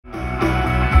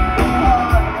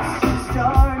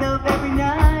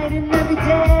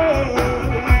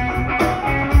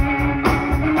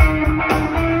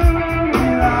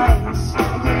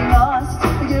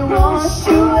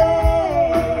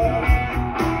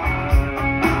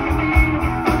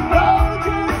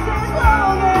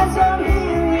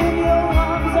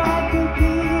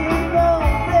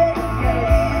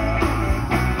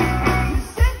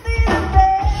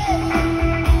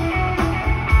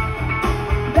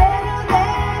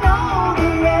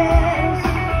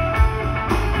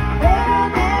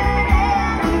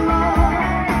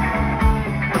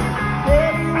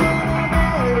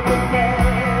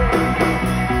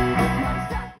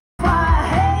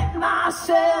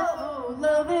for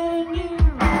loving you.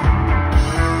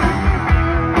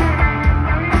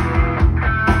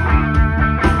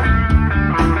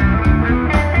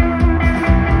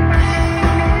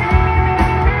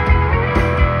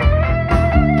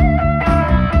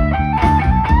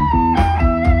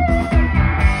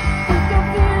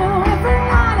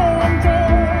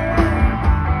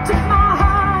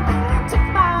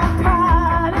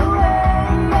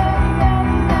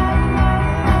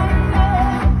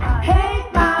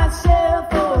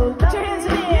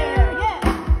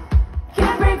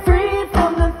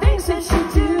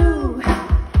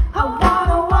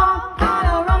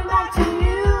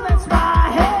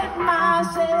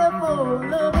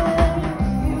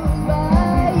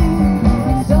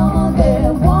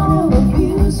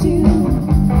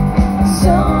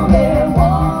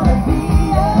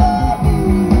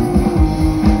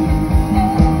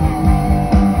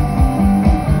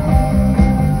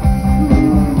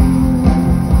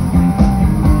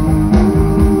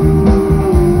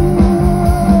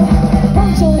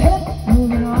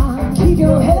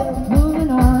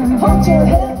 Hold your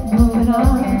head moving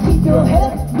on, keep your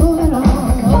head moving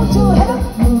on, hold your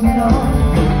head moving on.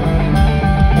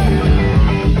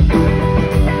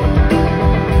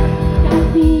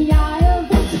 Got the eye of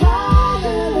the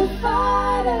tiger, the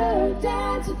fighter,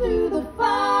 dancing through the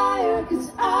fire,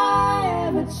 'cause I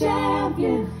am a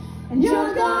champion, and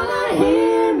you're gonna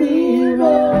hear me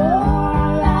roar.